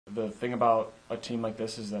the thing about a team like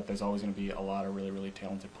this is that there's always going to be a lot of really, really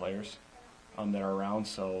talented players that are around,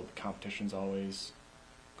 so the competition's always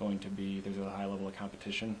going to be, there's a high level of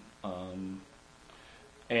competition.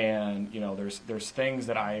 And, you know, there's things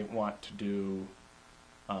that I want to do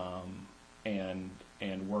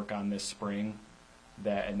and work on this spring,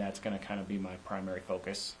 and that's going to kind of be my primary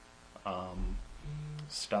focus.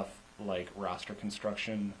 Stuff like roster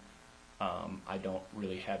construction, I don't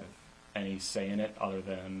really have any say in it other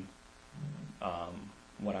than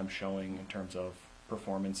what I'm showing in terms of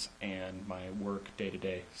performance and my work day to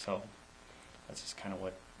day. So that's just kind of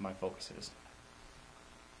what my focus is.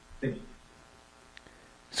 Thank you.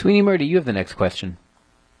 Sweeney Murdy, you have the next question.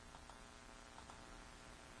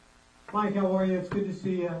 Mike, how are you? It's good to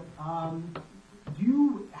see you.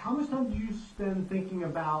 How much time do you spend thinking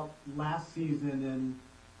about last season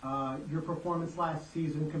and your performance last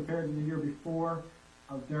season compared to the year before?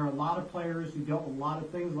 There are a lot of players who dealt with a lot of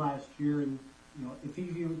things last year, and you know it's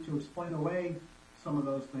easy to explain away some of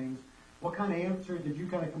those things. What kind of answer did you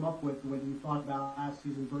kind of come up with when you thought about last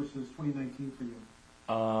season versus 2019 for you?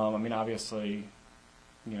 I mean, obviously,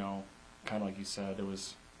 you know, kind of like you said, it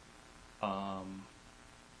was a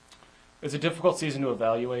difficult season to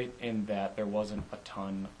evaluate in that there wasn't a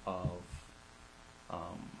ton of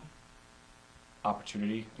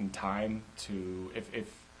opportunity and time to, if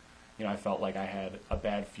you know, I felt like I had a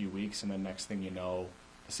bad few weeks and then next thing you know,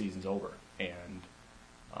 the season's over. And,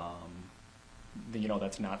 you know,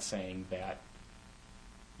 that's not saying that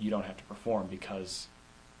you don't have to perform, because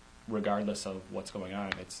regardless of what's going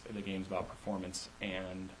on, the game's about performance.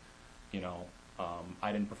 And, you know,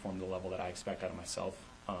 I didn't perform to the level that I expect out of myself.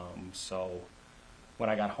 So when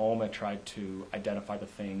I got home, I tried to identify the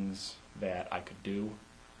things that I could do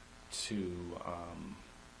to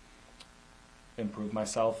improve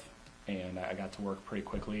myself, and I got to work pretty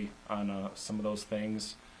quickly on some of those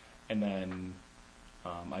things. And then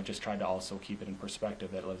I just tried to also keep it in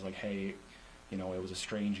perspective that it was like, hey, you know, it was a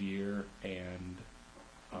strange year, and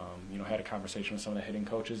you know, had a conversation with some of the hitting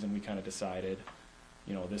coaches, and we kind of decided,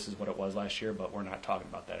 you know, this is what it was last year, but we're not talking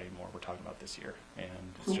about that anymore. We're talking about this year,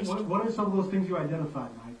 and it's just. What are some of those things you identified,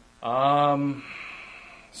 Mike?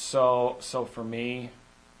 So for me,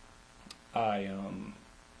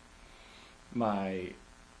 my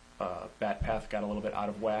bat path got a little bit out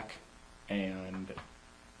of whack, and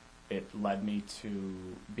it led me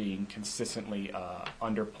to being consistently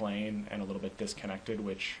underplaying and a little bit disconnected,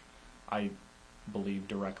 which I believe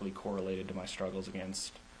directly correlated to my struggles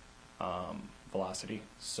against velocity.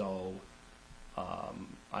 So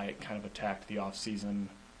I kind of attacked the off season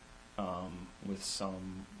with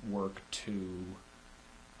some work to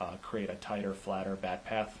create a tighter, flatter bat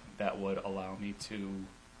path that would allow me to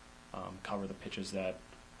cover the pitches that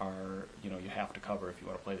are, you know, you have to cover if you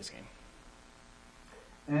want to play this game.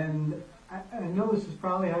 And I know this is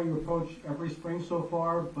probably how you approach every spring so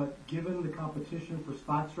far, but given the competition for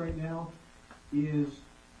spots right now, is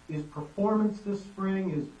performance this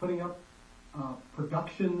spring, is putting up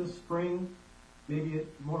production this spring maybe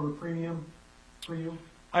more of a premium for you?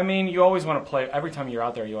 I mean, you always want to play, every time you're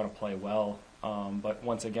out there, you want to play well. But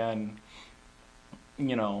once again,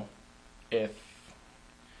 you know, if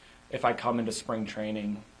I come into spring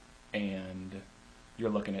training and you're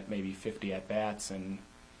looking at maybe 50 at-bats and,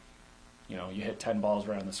 you know, you hit 10 balls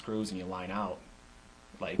right on the screws and you line out,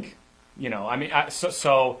 like, you know, I mean,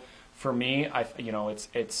 so for me, you know,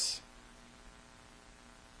 it's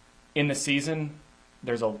in the season,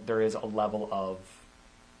 there is a level of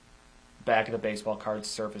back of the baseball card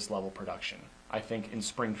surface level production. I think in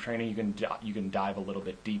spring training you can dive a little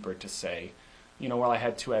bit deeper to say, you know, well, I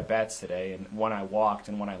had 2 at-bats today, and one I walked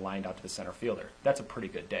and one I lined out to the center fielder. That's a pretty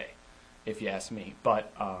good day, if you ask me.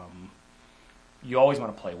 But you always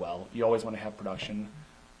want to play well. You always want to have production.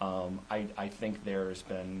 I think there's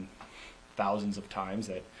been thousands of times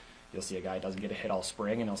that you'll see a guy doesn't get a hit all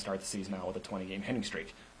spring, and he'll start the season out with a 20-game hitting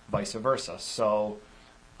streak, vice versa. So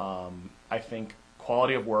I think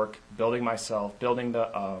quality of work, building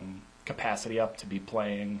the capacity up to be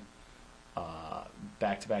playing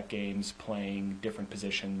back-to-back games, playing different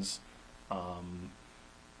positions,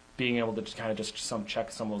 being able to kind of just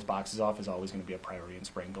check some of those boxes off is always going to be a priority in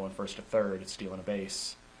spring. Going first to third, stealing a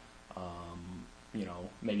base, you know,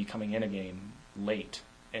 maybe coming in a game late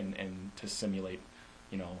and to simulate,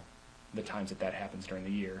 you know, the times that happens during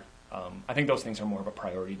the year. I think those things are more of a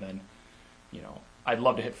priority than, you know, I'd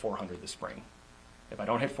love to hit 400 this spring. If I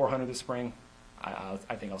don't hit 400 this spring,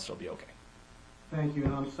 I think I'll still be okay. Thank you,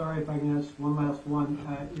 and I'm sorry if I can ask one last one.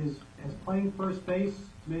 Has playing first base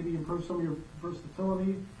maybe improved some of your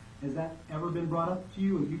versatility? Has that ever been brought up to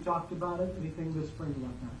you? Have you talked about it? Anything this spring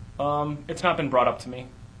about that? It's not been brought up to me.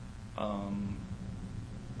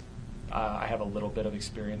 I have a little bit of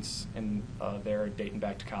experience in there dating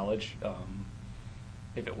back to college.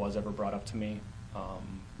 If it was ever brought up to me,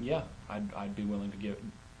 yeah, I'd be willing to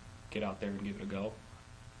get out there and give it a go.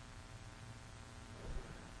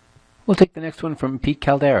 We'll take the next one from Pete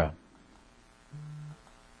Caldera.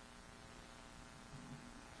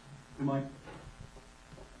 Hey, Mike.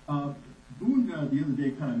 Boone the other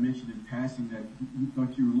day kind of mentioned in passing that he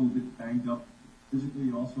thought you were a little bit banged up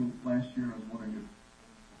physically also last year. I was wondering if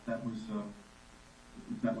that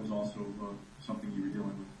was also something you were dealing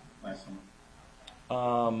with last summer.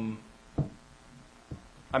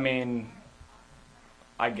 I mean,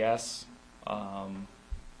 I guess, I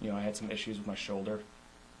had some issues with my shoulder,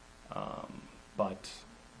 but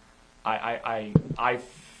I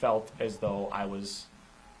felt as though I was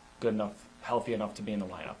good enough, healthy enough to be in the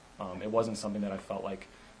lineup. It wasn't something that I felt like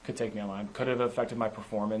could take me online. Could have affected my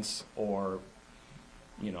performance, or,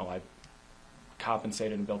 I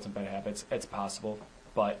compensated and built some bad habits. It's possible,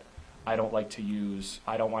 but I don't want to use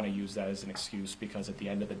that as an excuse, because at the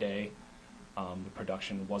end of the day, the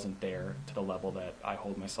production wasn't there to the level that I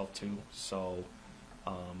hold myself to. So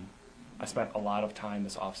I spent a lot of time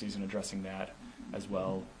this offseason addressing that as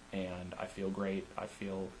well, and I feel great. I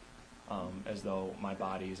feel as though my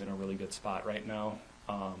body is in a really good spot right now,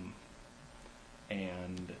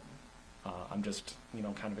 and I'm just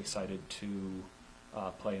kind of excited to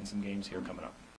play in some games here coming up.